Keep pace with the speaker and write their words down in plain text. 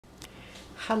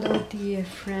Hello dear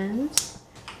friends,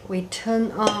 we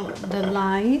turn on the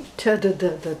light,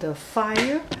 the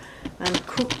fire and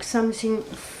cook something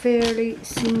fairly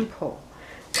simple.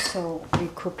 So we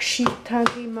cook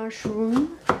shitake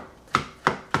mushroom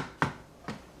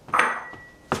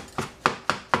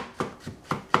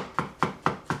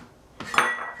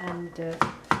and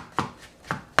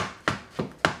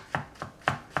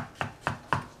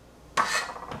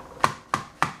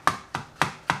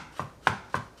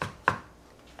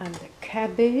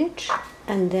cabbage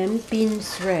and then bean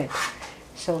thread.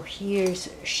 So here's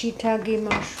shitake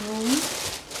mushroom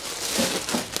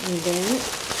and then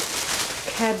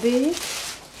cabbage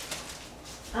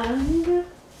and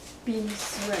bean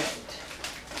thread,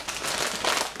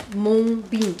 mung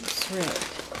bean thread.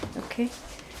 Okay,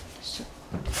 so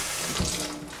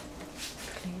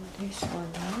clean this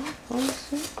one out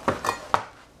also.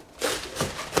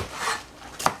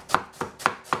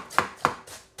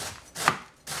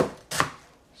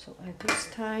 So at this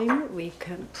time we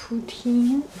can put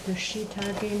in the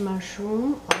shitake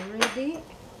mushroom already.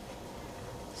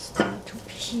 Start to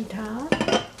heat up.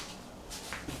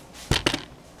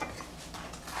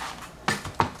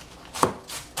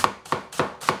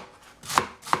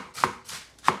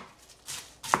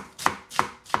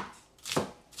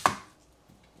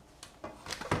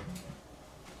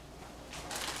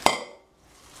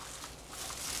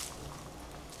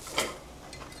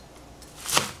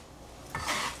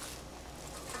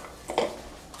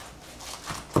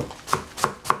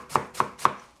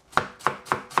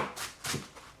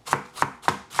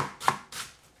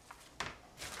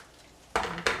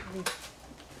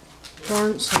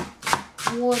 Burn some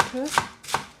water,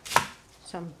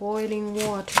 some boiling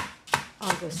water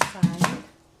on the side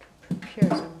to prepare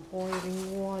some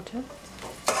boiling water.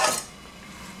 Oh,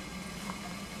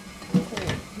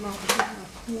 not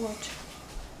enough water.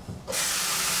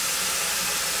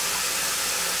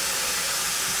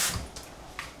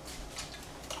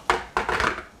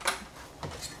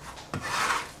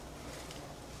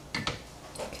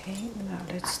 Okay, now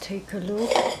let's take a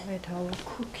look at our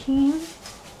cooking.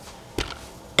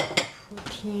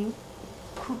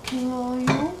 Cooking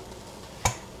oil.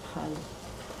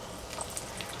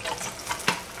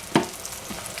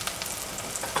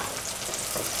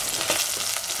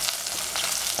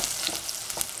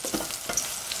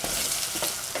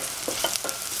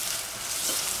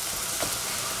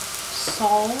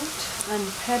 Salt and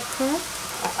pepper.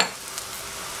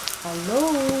 Hello.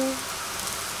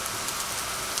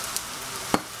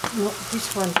 No, this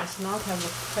one does not have a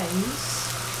face.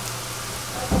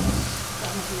 Okay.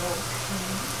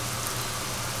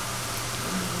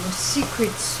 The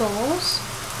secret sauce.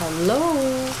 Hello.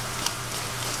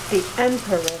 The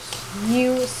Emperor's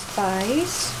new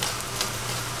spice.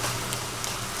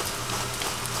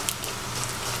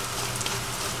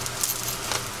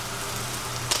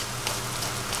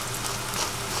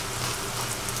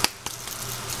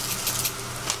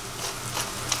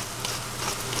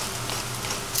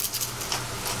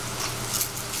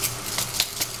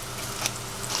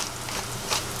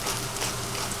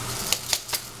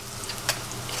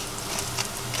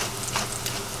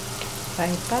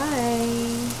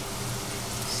 Bye-bye.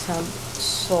 Some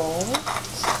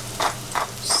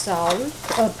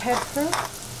pepper.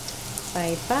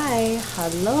 Bye-bye.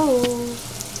 Hello.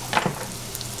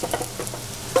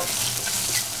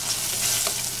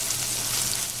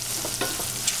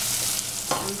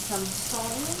 And some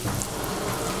salt.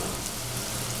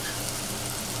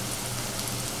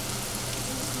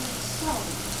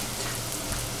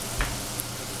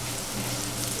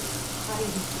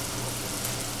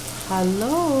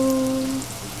 Hello.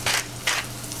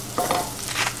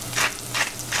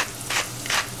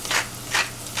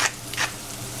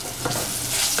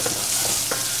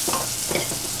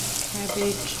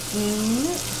 Cabbage in.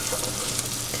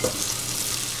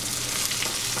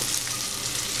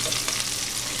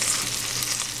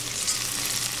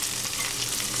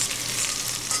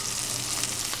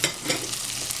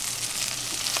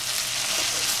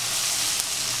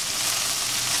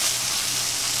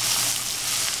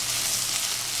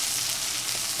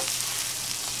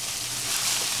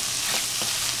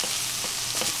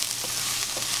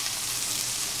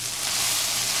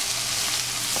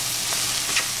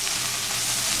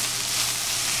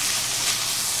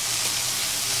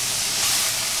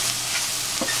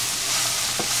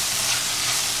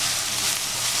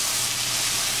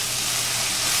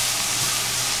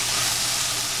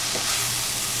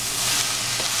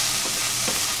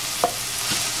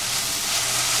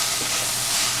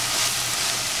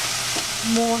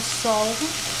 More salt.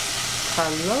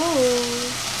 Hello.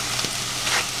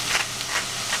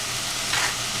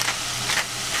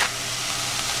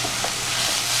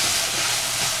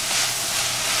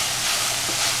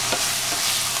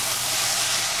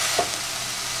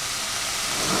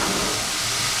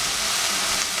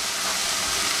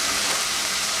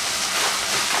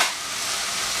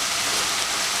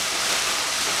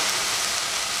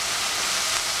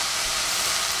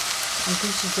 And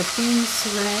this is the beans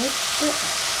red.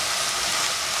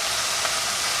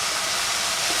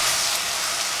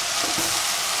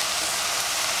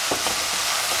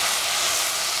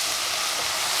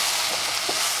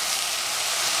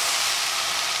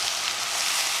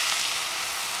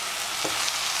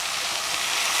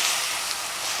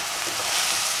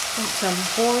 Put some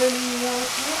boiling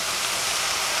water.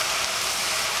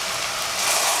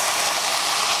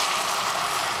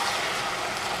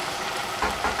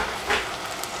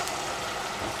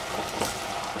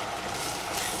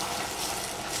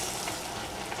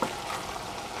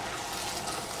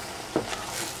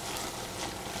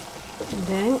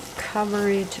 Then cover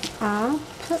it up.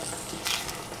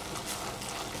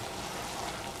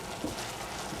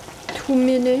 2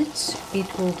 minutes, it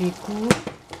will be good.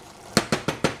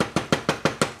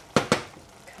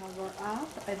 Cover up.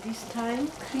 At this time,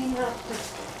 clean up the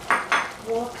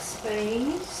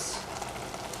workspace.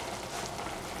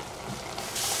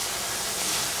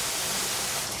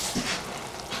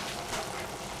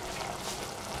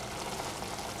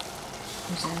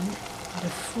 Then the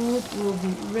food will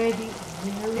be ready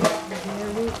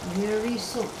very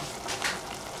soon.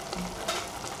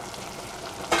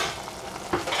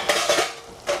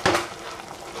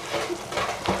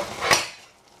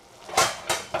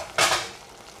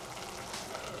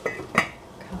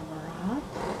 Cover up.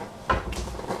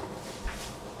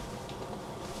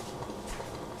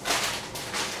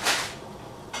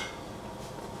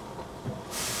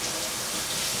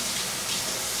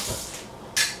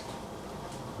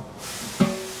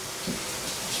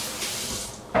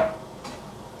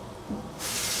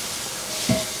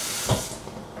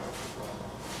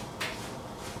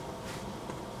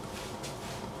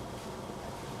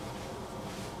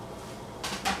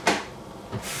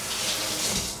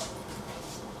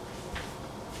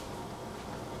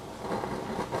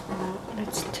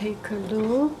 Let's take a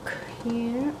look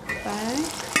here, back.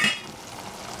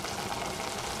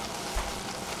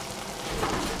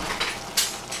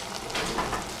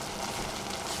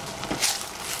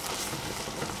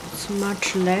 It's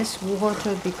much less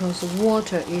water because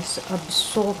water is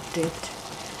absorbed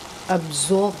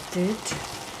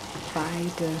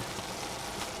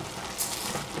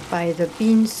by the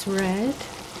beans red.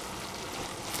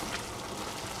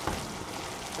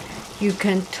 You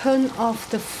can turn off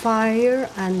the fire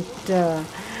and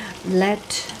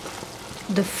let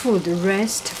the food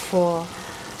rest for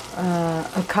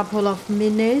a couple of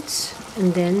minutes,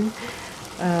 and then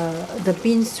the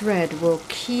beans red will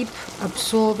keep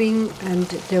absorbing, and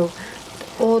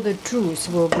all the juice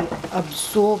will be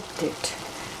absorbed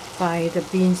by the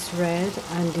beans red,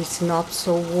 and it's not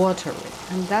so watery.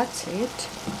 And that's it.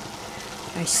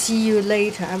 I see you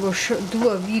later. I will do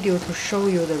a video to show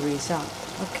you the result.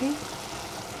 Okay?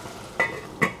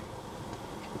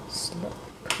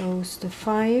 Close the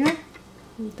fire.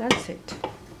 That's it.